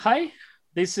Hi,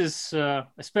 this is a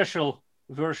special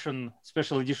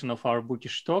edition of our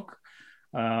Bookish talk.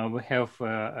 We have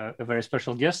a very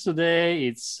special guest today.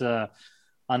 It's Anna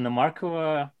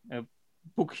Markova, a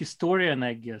book historian,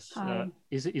 I guess.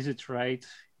 Is it right?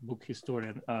 Book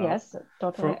historian. Yes,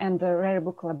 totally. And a rare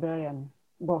book librarian,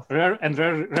 both.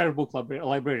 Rare book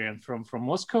librarian from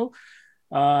Moscow.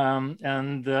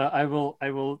 I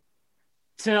will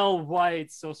tell why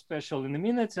it's so special in a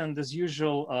minute. And as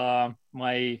usual,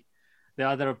 the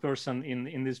other person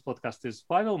in this podcast is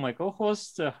Pavel, my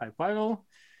co-host. Hi, Pavel.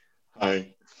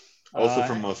 Hi. Also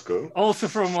from Moscow. Also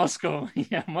from Moscow.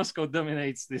 Yeah, Moscow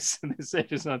dominates this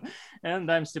episode.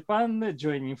 And I'm Stepan,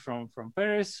 joining from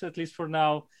Paris, at least for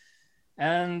now.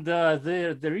 And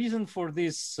the reason for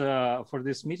this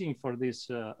meeting, for this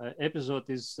episode,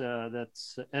 is that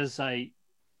as I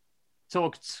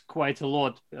talked quite a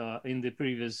lot in the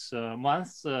previous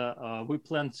months, we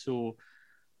plan to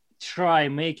try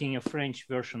making a French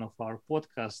version of our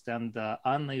podcast, and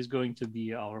Anna is going to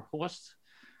be our host.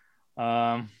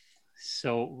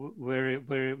 So very,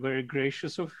 very, very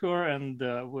gracious of her, and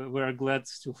we're glad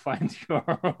to find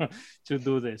her to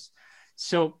do this.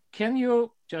 So can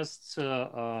you just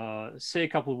say a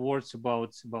couple of words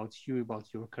about you,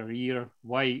 about your career?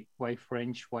 Why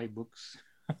French? Why books?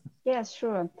 Yes,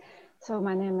 sure. So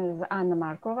my name is Anna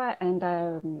Markova, and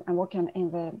I'm working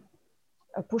in the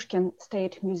Pushkin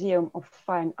State Museum of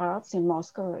Fine Arts in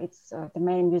Moscow. It's the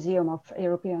main museum of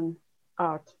European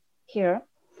art here.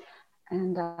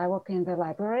 And I work in the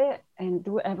library and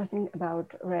do everything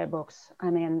about rare books.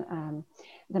 I mean,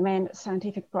 the main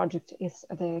scientific project is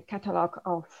the catalog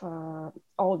of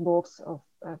old books of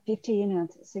 15th and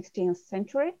 16th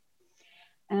century.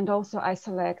 And also I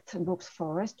select books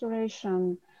for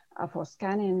restoration, for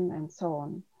scanning, and so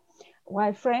on.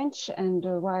 Why French and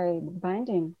why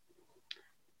binding?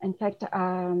 In fact,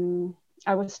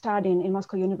 I was studying in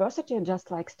Moscow University,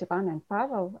 just like Stepan and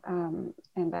Pavel,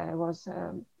 and I was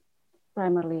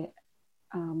primarily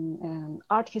an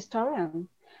art historian.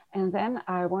 And then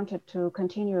I wanted to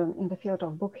continue in the field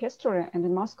of book history, and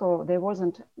in Moscow, there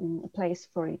wasn't a place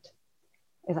for it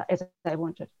as I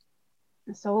wanted.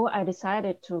 So I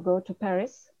decided to go to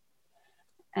Paris,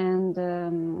 and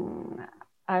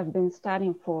I've been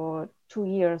studying for 2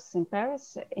 years in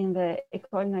Paris in the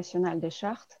École Nationale des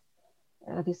Chartes.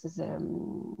 This is a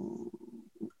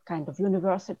kind of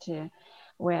university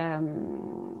where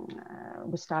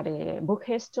we study book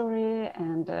history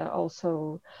and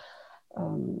also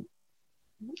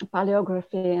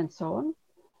paleography and so on.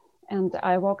 And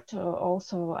I worked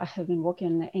I have been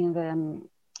working in the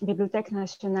Bibliothèque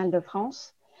Nationale de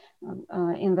France.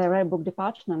 In the rare book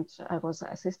department, I was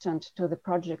assistant to the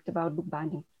project about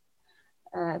bookbinding.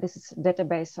 This is a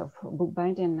database of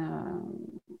bookbinding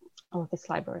of this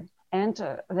library. And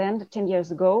then 10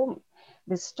 years ago,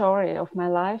 this story of my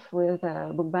life with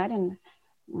bookbinding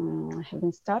have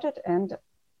been started, and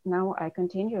now I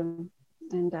continue.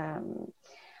 And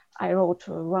I wrote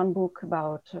one book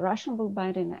about Russian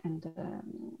bookbinding, and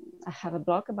I have a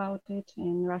blog about it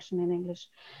in Russian and English.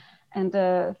 And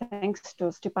thanks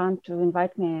to Stepan to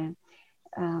invite me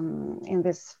in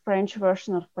this French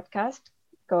version of podcast,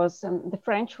 because the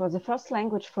French was the first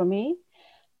language for me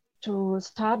to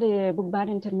study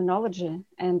bookbinding terminology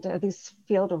and this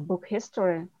field of book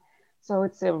history. So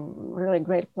it's a really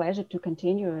great pleasure to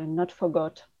continue and not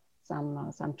forget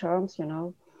some terms, you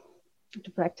know,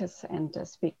 to practice and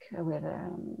speak with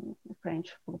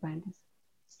French bookbinders.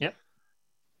 Yeah.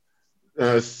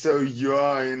 So you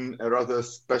are in a rather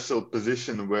special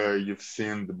position where you've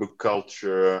seen the book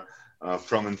culture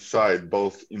from inside,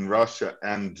 both in Russia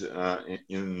and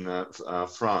in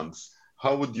France.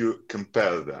 How would you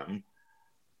compare them?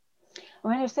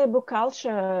 When you say book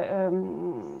culture,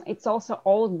 it's also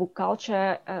old book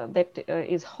culture that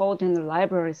is held in the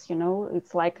libraries, you know.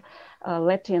 It's like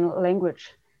Latin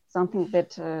language, something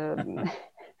that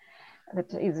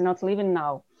that is not living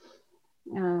now.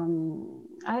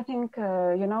 I think,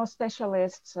 you know,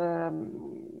 specialists are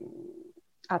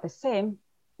the same.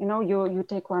 You know, you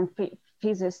take one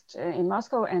physicist in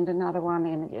Moscow and another one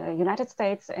in the United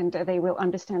States, and they will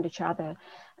understand each other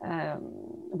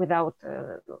without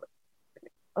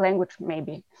language,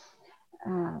 maybe.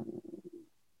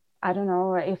 I don't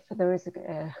know if there is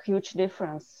a huge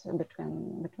difference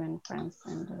between France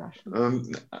and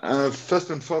Russia. First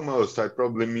and foremost, I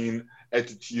probably mean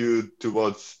attitude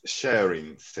towards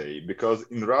sharing, say, because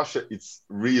in Russia, it's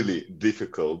really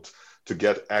difficult to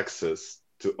get access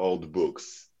to old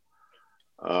books,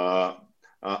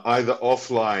 either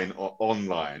offline or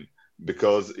online,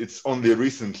 because it's only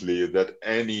recently that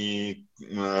any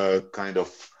kind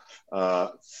of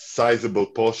sizable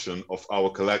portion of our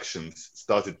collections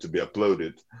started to be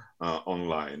uploaded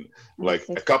online. Like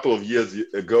a couple of years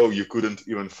ago, you couldn't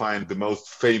even find the most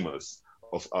famous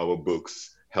of our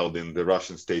books held in the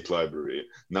Russian State Library.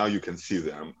 Now you can see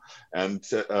them. And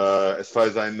as far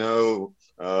as I know,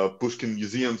 Pushkin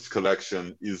Museum's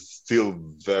collection is still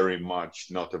very much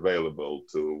not available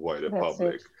to wider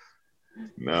public.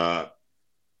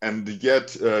 And yet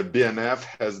BNF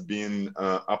has been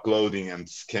uploading and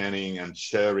scanning and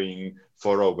sharing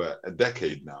for over a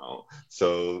decade now.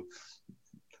 So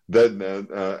that,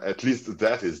 at least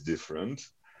that is different.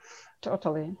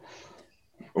 Totally.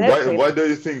 Why do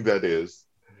you think that is?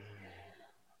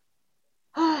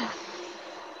 I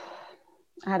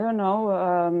don't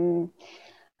know.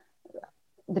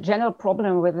 The general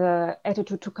problem with the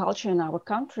attitude to culture in our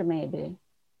country, maybe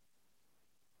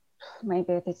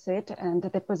that's it. And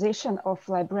the position of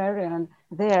librarian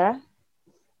there,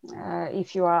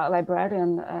 if you are a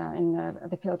librarian in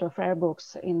the field of rare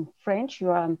books in French,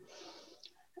 you are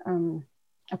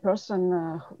a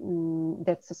person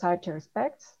that society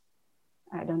respects.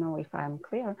 I don't know if I'm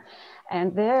clear.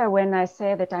 And there, when I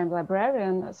say that I'm a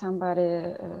librarian,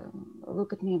 somebody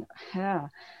look at me,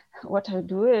 what are you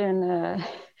doing?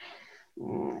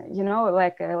 You know,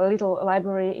 like a little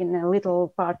library in a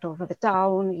little part of the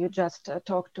town. You just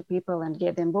talk to people and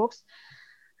get them books.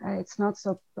 It's not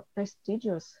so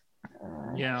prestigious.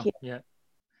 Yeah.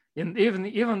 And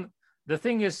even the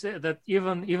thing is that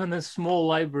even a small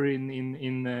library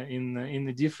in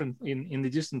the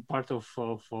distant part of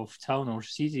town or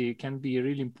city can be a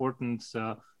really important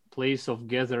place of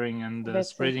gathering and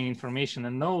spreading information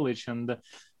and knowledge. And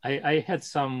I had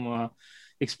some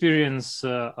experience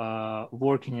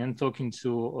working and talking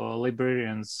to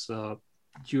librarians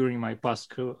during my past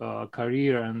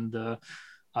career, and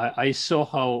I saw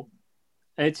how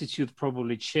attitude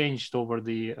probably changed over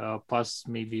the past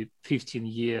maybe 15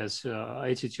 years.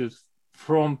 Attitude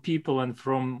from people and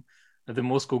from the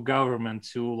Moscow government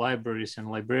to libraries and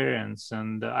librarians,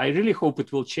 and I really hope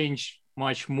it will change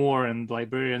much more, and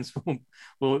librarians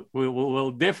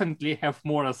will definitely have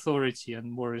more authority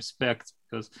and more respect,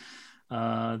 because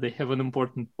they have an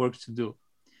important work to do.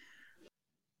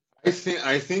 I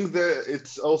think that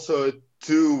it's also a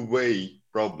two-way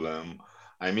problem.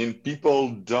 I mean, people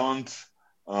don't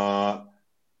know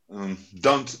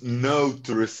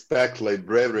to respect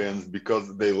librarians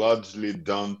because they largely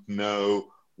don't know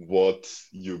what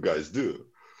you guys do.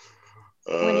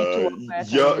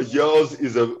 Yours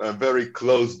is a very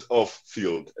closed off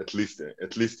field, at least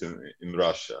in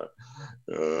Russia.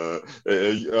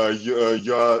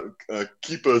 You are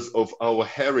keepers of our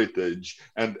heritage,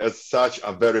 and as such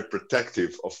are very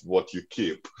protective of what you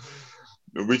keep,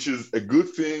 which is a good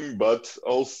thing, but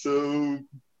also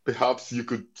perhaps you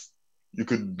could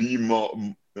be more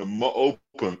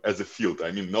open as a field.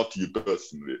 I mean, not you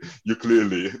personally. You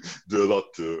clearly do a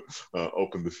lot to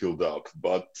open the field up.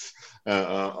 But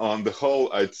on the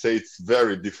whole, I'd say it's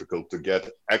very difficult to get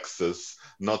access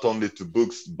not only to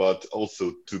books, but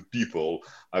also to people.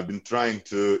 I've been trying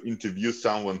to interview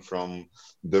someone from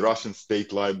the Russian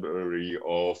State Library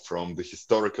or from the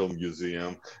Historical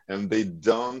Museum, and they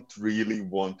don't really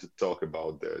want to talk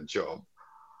about their job.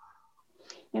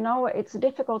 You know, it's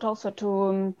difficult also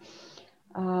to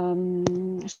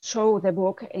show the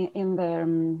book in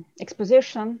the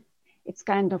exposition. It's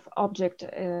kind of object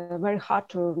very hard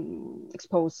to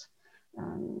expose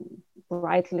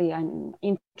brightly and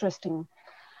interesting.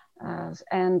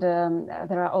 And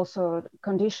there are also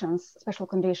conditions, special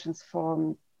conditions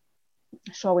for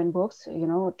showing books, you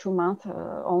know, 2 months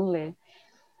only.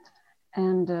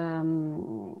 And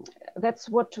that's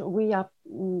what we are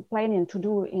planning to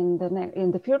do in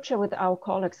the future with our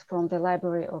colleagues from the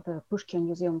library of the Pushkin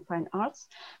Museum of Fine Arts.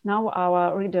 Now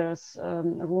our readers'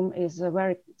 room is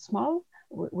very small.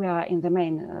 We are in the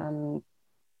main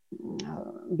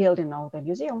building of the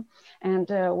museum, and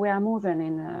we are moving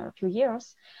in a few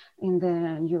years in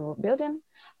the new building.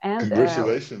 And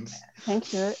congratulations.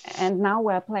 Thank you. And now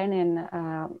we're planning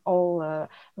all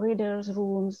readers'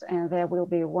 rooms, and there will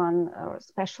be one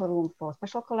special room for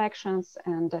special collections,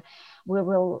 and we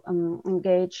will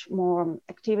engage more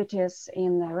activities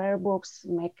in rare books,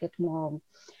 make it more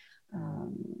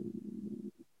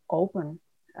open,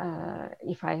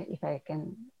 if I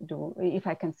can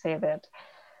say that.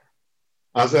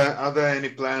 Are there any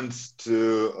plans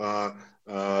to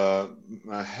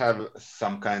have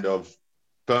some kind of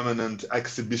permanent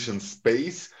exhibition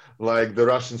space, like the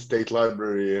Russian State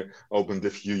Library opened a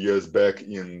few years back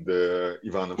in the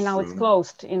Ivanov's Now room. it's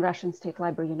closed in Russian State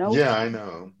Library, you know? Yeah,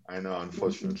 I know,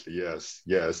 unfortunately, yes.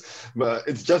 But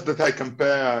it's just that I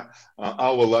compare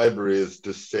our libraries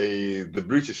to, say, the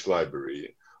British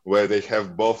Library, where they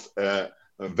have both a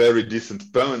very decent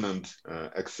permanent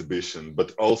exhibition, but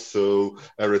also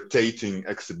a rotating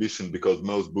exhibition, because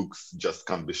most books just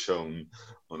can't be shown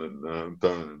on it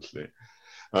permanently.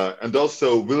 And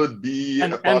also, will it be a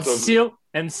part of...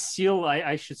 And still,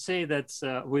 I should say that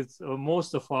with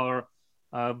most of our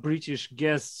British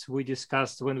guests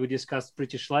when we discussed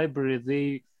British Library,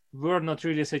 they were not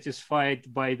really satisfied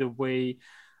by the way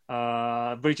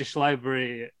British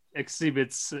Library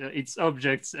exhibits its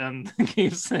objects and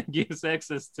gives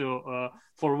access to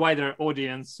for wider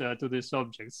audience to these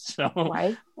objects. So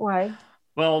why?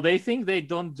 Well, they think they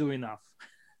don't do enough.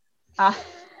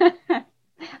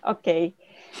 Okay.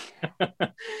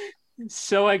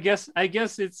 So I guess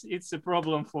it's a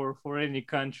problem for any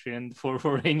country and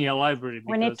for any library.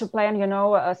 We need to plan,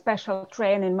 a special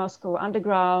train in Moscow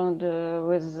underground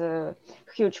with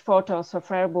huge photos of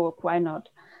rare book. Why not?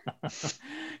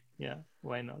 Yeah,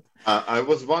 why not? I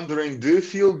was wondering, do you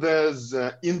feel there's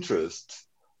interest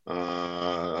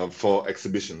for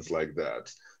exhibitions like that?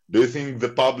 Do you think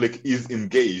the public is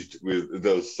engaged with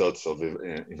those sorts of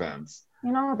events?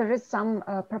 There is some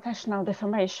professional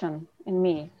deformation in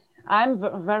me. I'm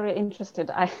very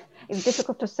interested. It's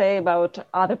difficult to say about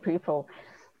other people.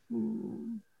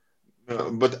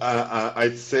 But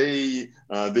I'd say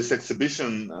this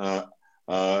exhibition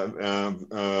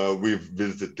we've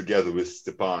visited together with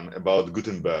Stepan about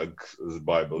Gutenberg's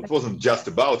Bible. It wasn't just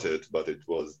about it, but it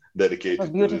was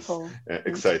dedicated to this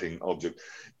exciting object.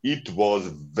 It was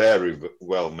very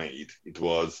well made. It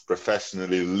was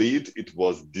professionally lit. It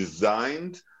was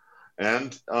designed.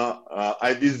 And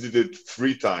I visited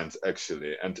 3 times,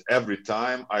 actually. And every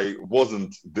time I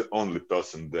wasn't the only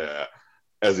person there,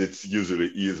 as it usually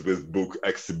is with book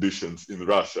exhibitions in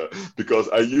Russia, because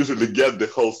I usually get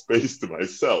the whole space to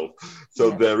myself.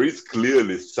 So there is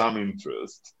clearly some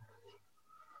interest.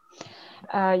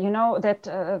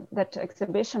 That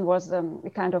exhibition was a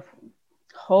kind of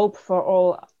hope for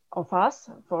all of us,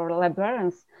 for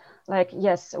librarians. Like,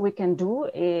 yes, we can do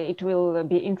it. Will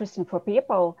be interesting for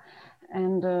people.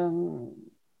 And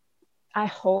I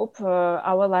hope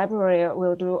our library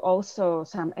will do also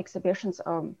some exhibitions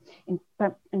in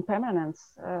permanence,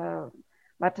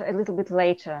 but a little bit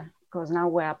later, because now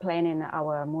we are planning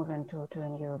our move into a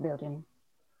new building.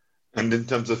 And in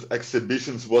terms of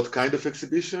exhibitions, what kind of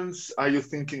exhibitions are you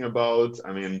thinking about?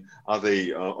 I mean, are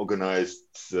they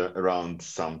organized around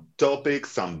some topic,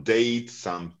 some date,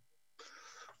 some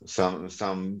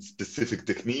specific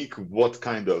technique? What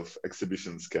kind of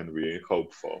exhibitions can we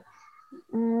hope for?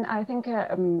 I think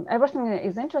everything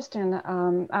is interesting.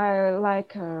 I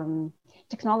like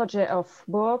technology of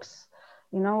books,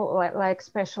 like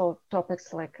special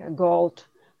topics like gold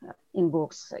in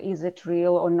books. Is it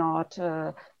real or not?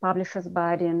 Publisher's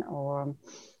binding or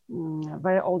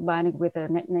very old binding with a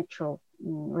natural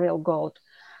real gold.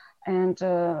 And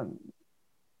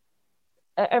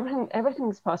everything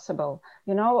is possible.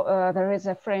 There is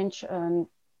a French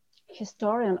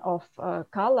historian of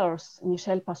colors,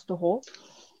 Michel Pastoureau.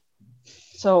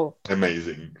 So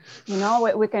amazing.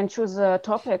 We can choose a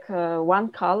topic, one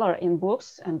color in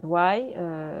books, and why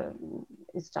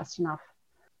is just enough.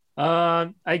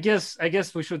 I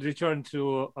guess we should return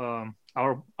to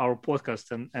our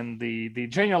podcast and the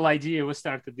general idea we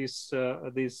started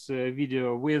this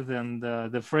video with, and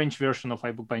the French version of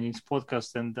iBook Bindings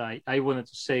podcast. And I wanted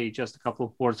to say just a couple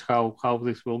of words how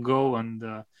this will go.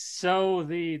 And so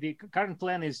the current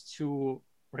plan is to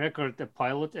record a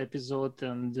pilot episode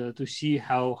and to see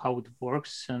how it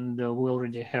works. And we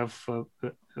already have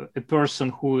a person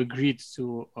who agreed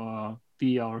to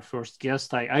be our first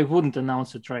guest. I wouldn't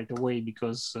announce it right away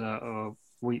because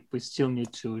we still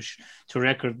need to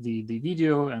record the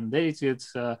video and edit it.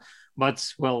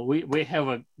 But well, we have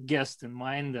a guest in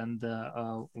mind, and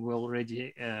the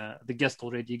guest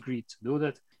already agreed to do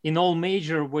that. In all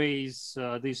major ways,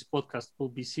 this podcast will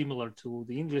be similar to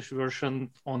the English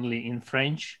version, only in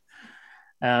French.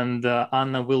 And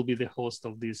Anna will be the host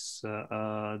of this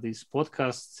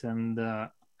podcast, and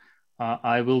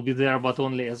I will be there, but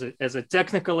only as a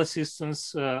technical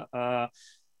assistance.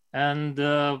 And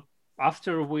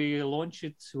after we launch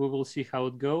it, we will see how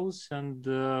it goes. And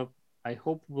I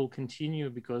hope we'll continue,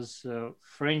 because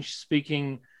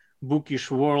French-speaking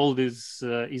bookish world is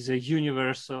a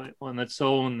universe on its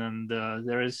own, and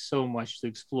there is so much to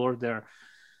explore there.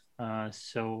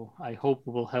 So I hope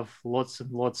we will have lots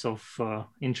and lots of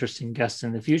interesting guests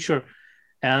in the future.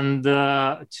 And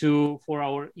for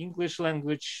our English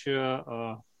language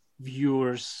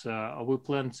viewers, we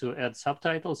plan to add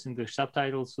subtitles, English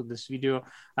subtitles to this video.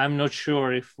 I'm not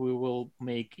sure if we will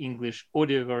make English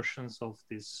audio versions of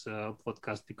this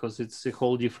podcast, because it's a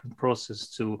whole different process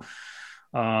to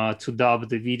dub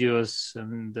the videos,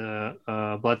 and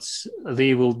but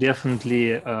they will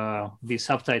definitely be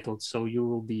subtitled, so you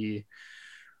will be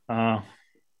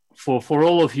for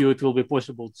all of you, it will be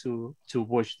possible to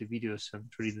watch the videos and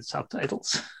read the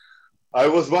subtitles. I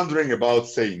was wondering about,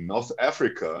 say, North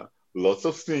Africa. Lots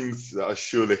of things are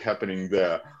surely happening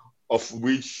there, of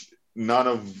which none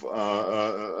of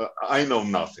I know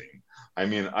nothing. I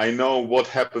mean, I know what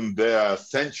happened there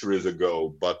centuries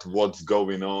ago, but what's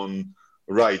going on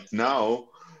right now,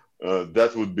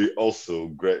 that would be also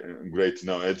great to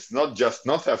know. It's not just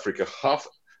North Africa. Half,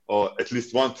 or at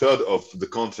least 1/3 of the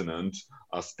continent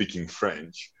are speaking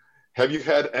French. Have you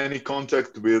had any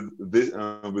contact with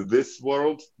this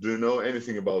world? Do you know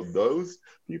anything about those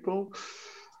people?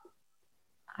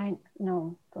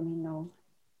 No, for me, no.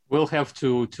 We'll have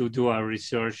to do our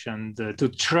research and to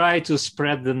try to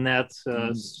spread the net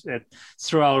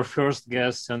through our first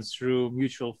guests and through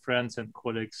mutual friends and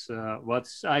colleagues. But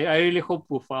I really hope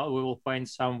we will find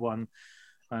someone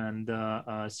and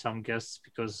some guests,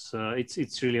 because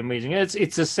it's really amazing.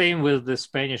 It's the same with the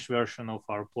Spanish version of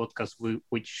our podcast,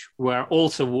 which we're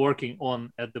also working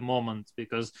on at the moment,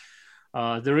 because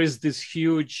there is this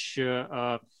huge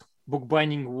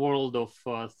bookbinding world of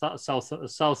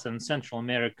South and Central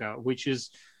America, which is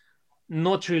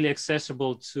not really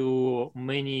accessible to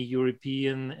many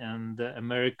European and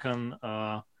American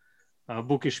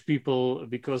bookish people,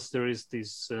 because there is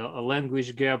this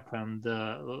language gap and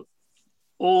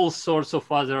all sorts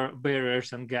of other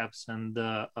barriers and gaps. And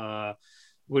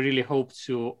we really hope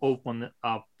to open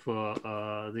up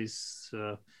this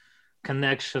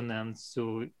connection and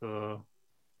to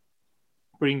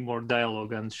bring more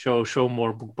dialogue and show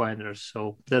more bookbinders.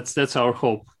 So that's our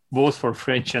hope, both for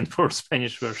French and for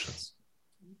Spanish versions.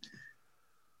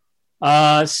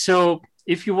 So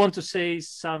if you want to say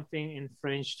something in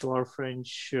French to our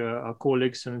French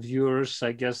colleagues and viewers,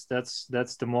 I guess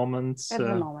that's the moment. At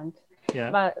the moment.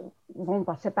 Yeah.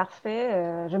 C'est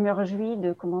parfait. Je me réjouis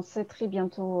de commencer très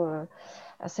bientôt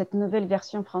cette nouvelle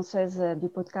version française du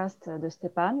podcast de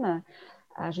Stéphane.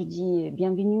 Je dis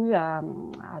bienvenue à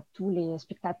tous les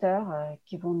spectateurs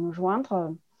qui vont nous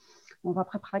joindre. On va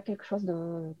préparer quelque chose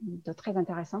de très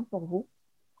intéressant pour vous.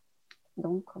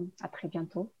 Donc, à très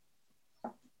bientôt.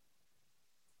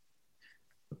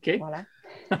 OK. Voilà.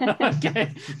 OK.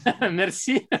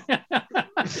 Merci.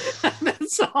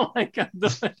 That's all I can do,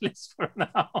 at least for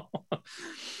now.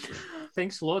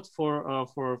 Thanks a lot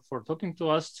for talking to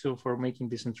us, for making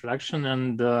this introduction,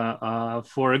 and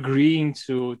for agreeing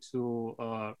to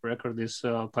record this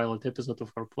pilot episode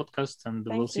of our podcast, and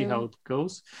we'll see how it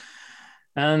goes.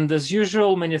 And as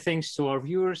usual, many thanks to our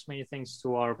viewers, many thanks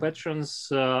to our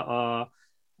patrons.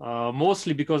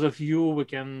 Mostly because of you, we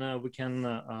can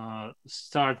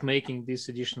start making these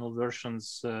additional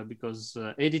versions, because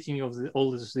editing of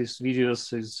all these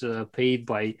videos is paid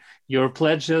by your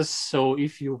pledges. So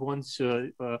if you want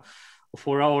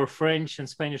for our French and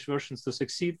Spanish versions to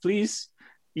succeed, please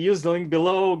use the link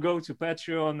below, go to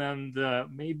Patreon, and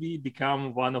maybe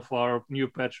become one of our new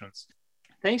patrons.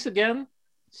 Thanks again.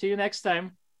 See you next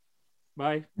time.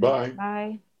 Bye. Bye.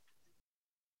 Bye.